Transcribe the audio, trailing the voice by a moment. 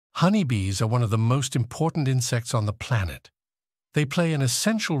Honeybees are one of the most important insects on the planet. They play an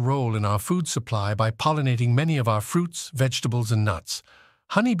essential role in our food supply by pollinating many of our fruits, vegetables, and nuts.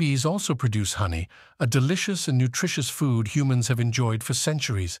 Honeybees also produce honey, a delicious and nutritious food humans have enjoyed for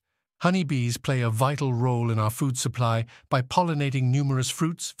centuries. Honeybees play a vital role in our food supply by pollinating numerous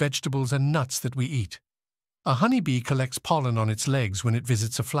fruits, vegetables, and nuts that we eat. A honeybee collects pollen on its legs when it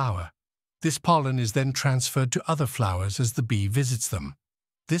visits a flower. This pollen is then transferred to other flowers as the bee visits them.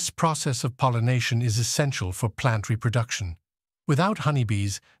 This process of pollination is essential for plant reproduction. Without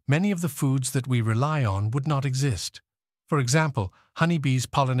honeybees, many of the foods that we rely on would not exist. For example, honeybees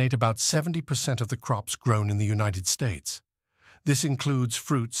pollinate about 70% of the crops grown in the United States. This includes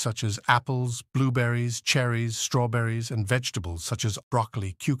fruits such as apples, blueberries, cherries, strawberries, and vegetables such as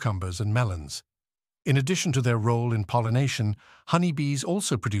broccoli, cucumbers, and melons. In addition to their role in pollination, honeybees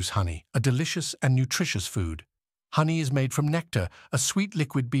also produce honey, a delicious and nutritious food. Honey is made from nectar, a sweet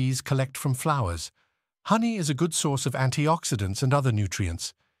liquid bees collect from flowers. Honey is a good source of antioxidants and other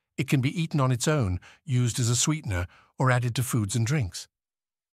nutrients. It can be eaten on its own, used as a sweetener, or added to foods and drinks.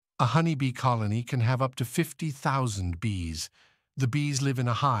 A honeybee colony can have up to 50,000 bees. The bees live in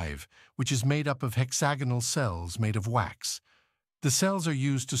a hive, which is made up of hexagonal cells made of wax. The cells are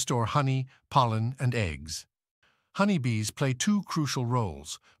used to store honey, pollen, and eggs. Honeybees play two crucial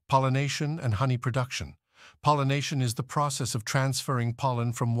roles: pollination and honey production. Pollination is the process of transferring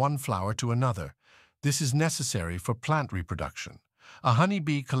pollen from one flower to another. This is necessary for plant reproduction. A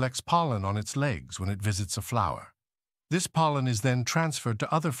honeybee collects pollen on its legs when it visits a flower. This pollen is then transferred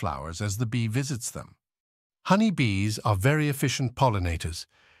to other flowers as the bee visits them. Honeybees are very efficient pollinators.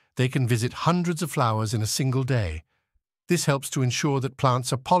 They can visit hundreds of flowers in a single day. This helps to ensure that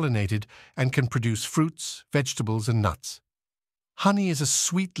plants are pollinated and can produce fruits, vegetables, and nuts. Honey is a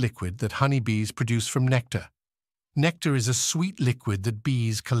sweet liquid that honeybees produce from nectar. Nectar is a sweet liquid that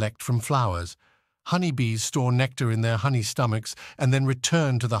bees collect from flowers. Honeybees store nectar in their honey stomachs and then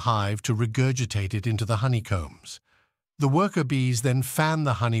return to the hive to regurgitate it into the honeycombs. The worker bees then fan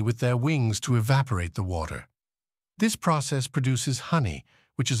the honey with their wings to evaporate the water. This process produces honey,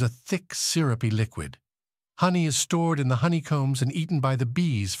 which is a thick, syrupy liquid. Honey is stored in the honeycombs and eaten by the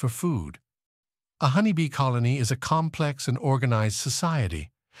bees for food. A honeybee colony is a complex and organized society.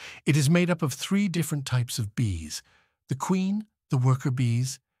 It is made up of 3 different types of bees: the queen, the worker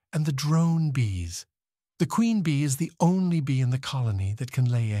bees, and the drone bees. The queen bee is the only bee in the colony that can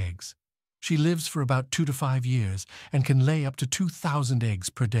lay eggs. She lives for about 2 to 5 years and can lay up to 2,000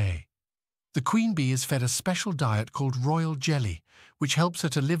 eggs per day. The queen bee is fed a special diet called royal jelly, which helps her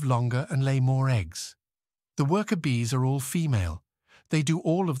to live longer and lay more eggs. The worker bees are all female. They do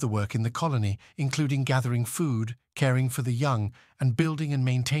all of the work in the colony, including gathering food, caring for the young, and building and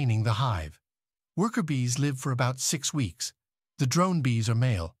maintaining the hive. Worker bees live for about 6 weeks. The drone bees are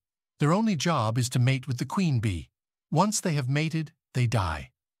male. Their only job is to mate with the queen bee. Once they have mated, they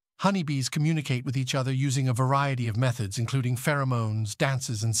die. Honeybees communicate with each other using a variety of methods, including pheromones,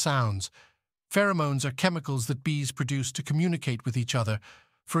 dances, and sounds. Pheromones are chemicals that bees produce to communicate with each other.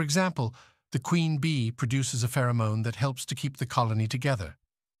 For example, the queen bee produces a pheromone that helps to keep the colony together.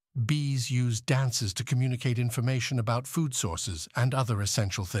 Bees use dances to communicate information about food sources and other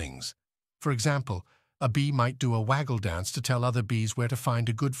essential things. For example, a bee might do a waggle dance to tell other bees where to find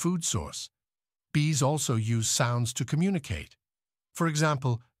a good food source. Bees also use sounds to communicate. For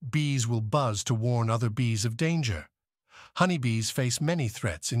example, bees will buzz to warn other bees of danger. Honeybees face many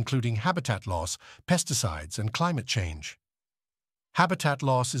threats, including habitat loss, pesticides, and climate change. Habitat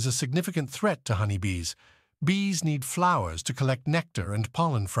loss is a significant threat to honeybees. Bees need flowers to collect nectar and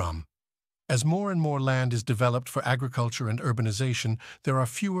pollen from. As more and more land is developed for agriculture and urbanization, there are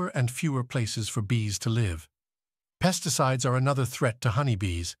fewer and fewer places for bees to live. Pesticides are another threat to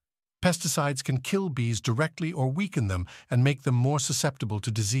honeybees. Pesticides can kill bees directly or weaken them and make them more susceptible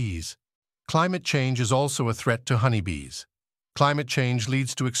to disease. Climate change is also a threat to honeybees. Climate change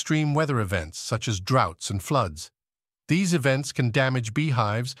leads to extreme weather events such as droughts and floods. These events can damage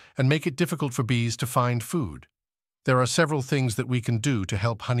beehives and make it difficult for bees to find food. There are several things that we can do to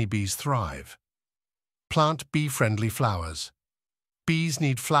help honeybees thrive. Plant bee-friendly flowers. Bees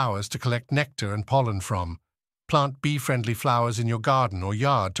need flowers to collect nectar and pollen from. Plant bee-friendly flowers in your garden or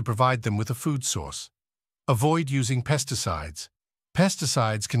yard to provide them with a food source. Avoid using pesticides.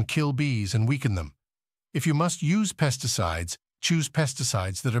 Pesticides can kill bees and weaken them. If you must use pesticides, choose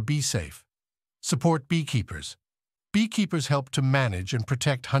pesticides that are bee-safe. Support beekeepers. Beekeepers help to manage and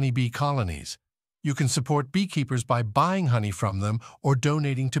protect honeybee colonies. You can support beekeepers by buying honey from them or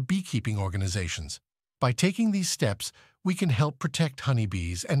donating to beekeeping organizations. By taking these steps, we can help protect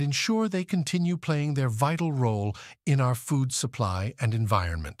honeybees and ensure they continue playing their vital role in our food supply and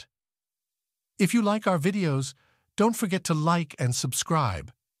environment. If you like our videos, don't forget to like and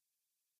subscribe.